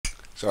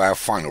So our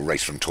final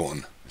race from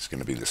Taunton is going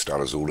to be the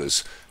starters'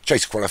 orders.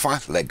 Chase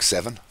Qualifier, leg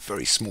 7,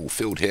 very small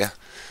field here,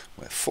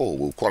 where 4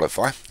 will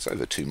qualify. It's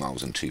over 2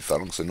 miles and 2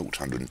 furlongs, so 0 to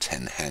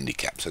 110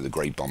 handicap. So the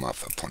Grey Bomber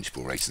for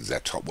Pontypool Racing is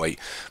their top weight.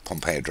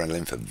 Pompeii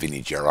Adrenaline for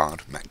Vinnie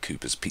Gerard. Matt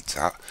Cooper's Pizza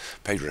Hut.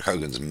 Pedro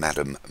Hogan's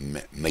Madame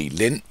May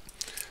Lynn.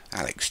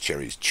 Alex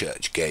Cherry's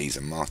Church Gaze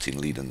and Martin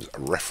Leedham's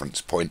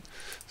Reference Point.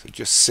 So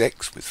just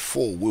 6 with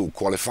 4 will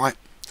qualify.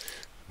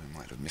 We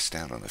might have missed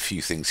out on a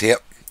few things here.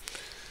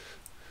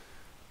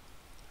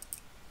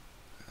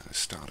 The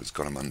starter's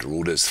got them under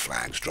orders,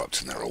 flags dropped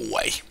and they're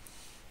away.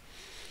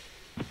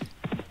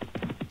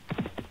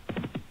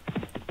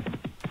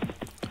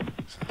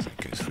 So as they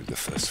go through the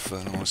first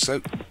furlong or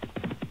so,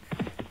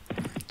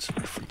 it's a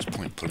Reference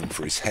Point pulling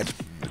for his head.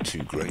 And the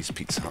 2 greys,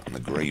 Pizza Hut and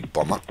the Grey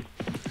Bomber.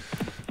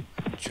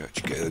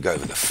 Church Gaze, they'll go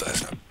over the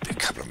first, a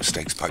couple of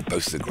mistakes by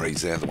both of the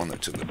greys there. The one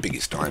that took the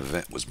biggest dive of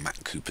it was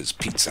Matt Cooper's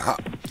Pizza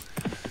Hut.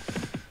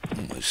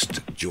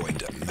 Almost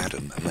joined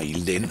Madame May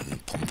Lynn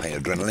and Pompeii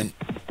Adrenaline.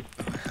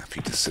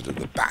 Happy to sit at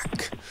the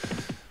back.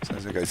 So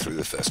as they go through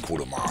the first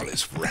quarter mile,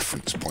 it's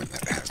Reference Point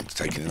that hasn't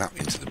taken it up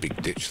into the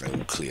big ditch. They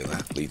all clear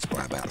that. Leads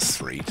by about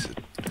 3 to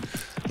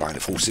line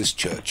of horses.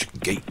 Church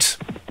Gate,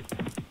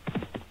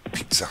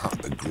 Pizza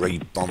Hut, the Grey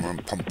Bomber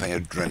and Pompeii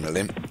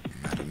Adrenaline.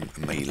 Madame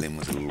May Lynn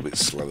was a little bit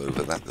slow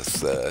over that, the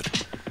third.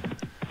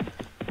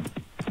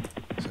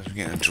 So as we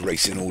get into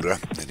racing order,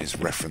 it is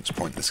Reference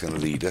Point that's going to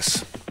lead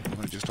us.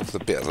 Just off the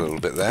bit a little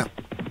bit there.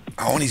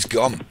 Oh, and he's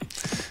gone.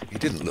 He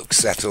didn't look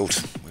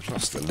settled. We've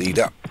lost the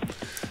leader.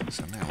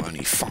 So now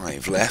only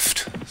 5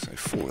 left. So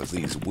 4 of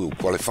these will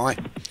qualify.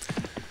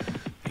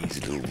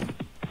 Easy little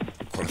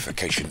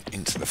qualification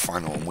into the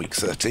final on week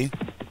 13.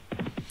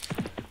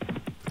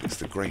 But it's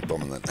the Grey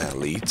Bomber that now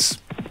leads.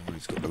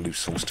 He's got the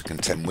loose horse to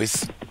contend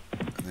with.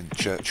 And then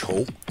Church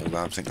Hall,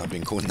 although I think I've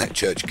been calling that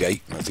Church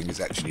Gate, and I think it's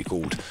actually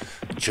called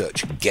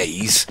Church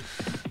Gaze.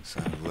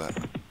 So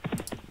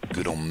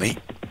good on me.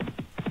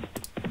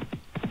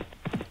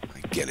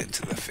 Get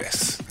into the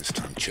 5th. This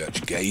time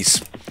Church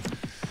Gaze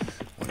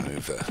went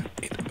over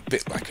it a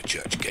bit like a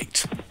Church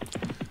Gate.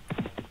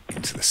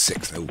 Into the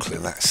 6th, they all clear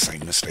that.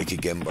 Same mistake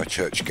again by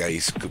Church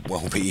Gaze. Could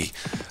well be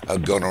a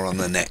goner on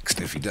the next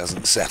if he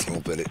doesn't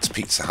settle, but it's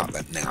Pizza Hut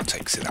that now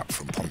takes it up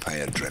from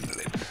Pompeii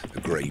Adrenaline, the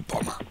Grey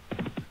Bomber.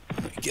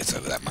 He gets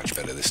over that much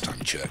better this time,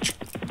 Church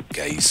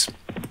Gaze.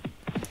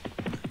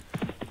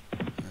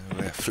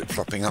 We're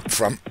flip-flopping up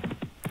front.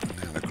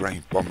 The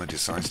Grey Bomber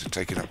decides to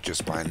take it up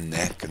just by a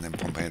neck, and then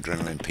Pompeii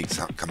Adrenaline and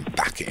Pizza Hut come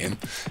back at him.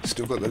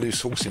 Still got the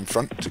loose horse in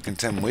front to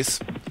contend with.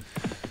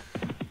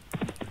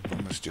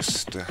 Bomber's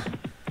just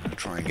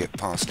try and get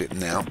past it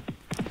now.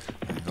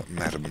 And we've got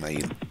Madame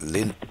May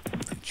Lynn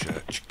and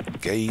Church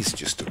Gaze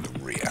just at the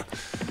rear.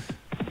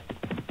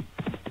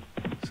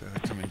 So they're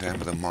coming down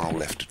with a mile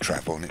left to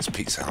travel, and it's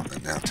Pizza Hut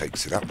that now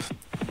takes it up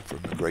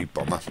from the Grey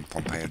Bomber and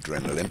Pompeii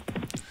Adrenaline.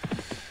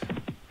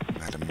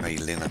 Madame May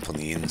Lynn up on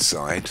the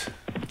inside.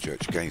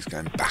 Church Gaze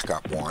going back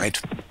up wide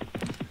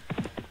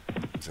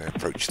as they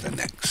approach the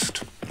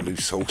next.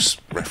 Loose horse,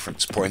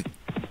 Reference Point.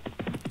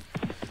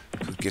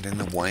 Could get in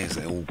the way as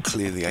they all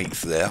clear the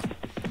 8th there.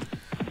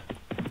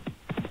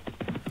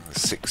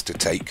 6 to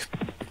take.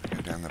 They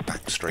go down the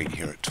back straight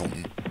here at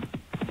Taunton.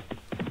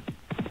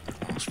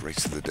 The last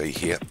race of the day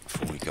here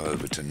before we go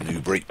over to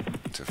Newbury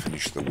to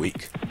finish the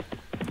week.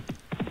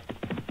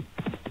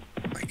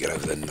 They get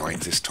over the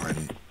 9th this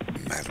time.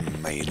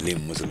 Madame May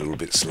Lynn was a little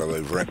bit slow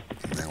over it.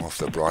 Now off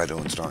the bridle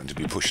and starting to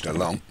be pushed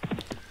along.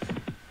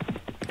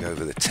 They go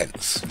over the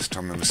 10th. This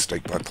time a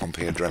mistake by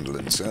Pompeii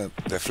Adrenaline. So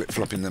they're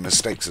flip-flopping the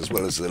mistakes as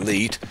well as the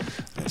lead.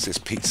 And it's this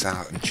Pizza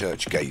Hut and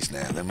Church Gaze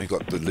now. Then we've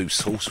got the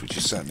loose horse, which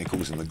is certainly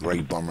causing the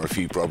Grey Bomber a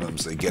few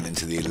problems. They get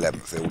into the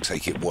 11th. They all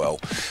take it well.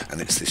 And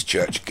it's this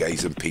Church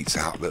Gaze and Pizza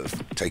Hut that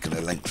have taken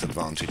a length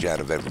advantage out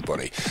of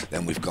everybody.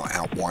 Then we've got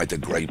out wide the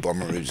Grey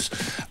Bomber, who's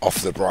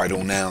off the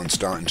bridle now and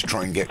starting to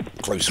try and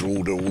get closer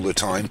order all the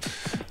time.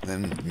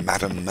 Then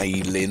Madame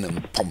May Lynn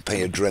and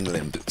Pompeii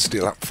Adrenaline, but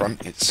still up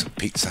front it's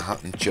Pizza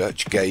Hut and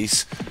Church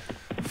Gaze,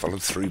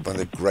 followed through by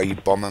the Grey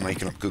Bomber,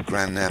 making up good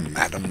ground now.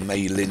 Madame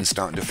May Lynn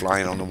starting to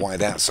fly in on the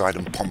wide outside,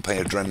 and Pompeii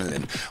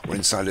Adrenaline, we're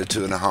inside the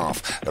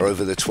 2.5. They're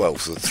over the 12th,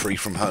 so 3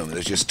 from home.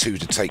 There's just 2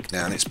 to take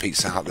now, and it's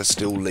Pizza Hut that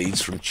still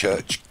leads from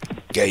Church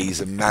Gaze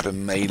and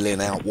Madame May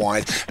Lynn out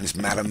wide, and it's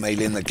Madame May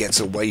Lynn that gets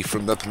away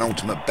from the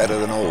penultimate better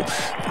than all.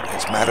 But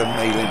it's Madame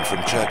May Lynn from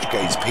Church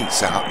Gaze,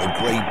 Pizza Hut, the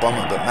Grey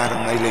Bomber, but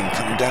Madame May Lynn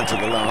coming down to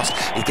the last.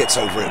 He gets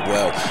over it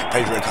well.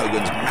 Pedro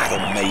Hogan's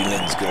Madame May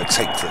Lynn's going to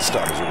take for the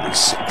starters orders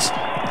 6.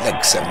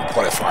 Leg 7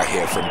 qualify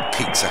here from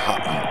Pizza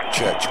Hut and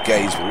Church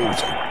Gaze will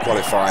also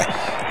qualify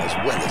as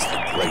well as the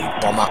Grey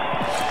Bomber.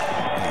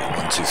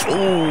 1, 2, 3.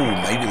 Oh,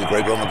 maybe the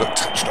Grey Bomber got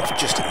touched off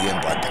just at the end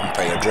by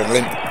Pompeii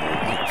Adrenaline.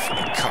 We'll wait for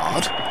the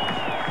card.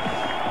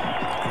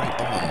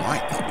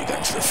 Might not be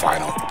going to the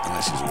final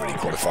unless he's already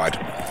qualified.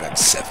 We've had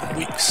 7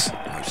 weeks.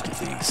 Most of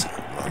these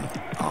run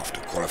after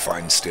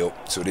qualifying still.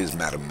 So it is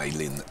Madame May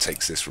Lynn that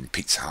takes this from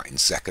Pizza Hut in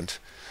 2nd.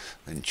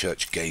 Then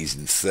Church Gaze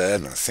in 3rd.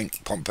 And I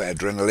think Pompeii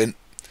Adrenaline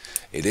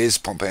It is.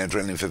 Pompey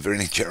adrenaline for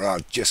Virini.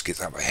 Gerard just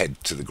gets up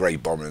ahead to the Grey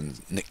Bomber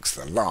and nicks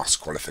the last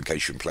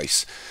qualification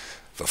place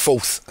for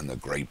fourth, and the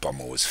Grey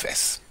Bomber was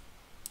fifth.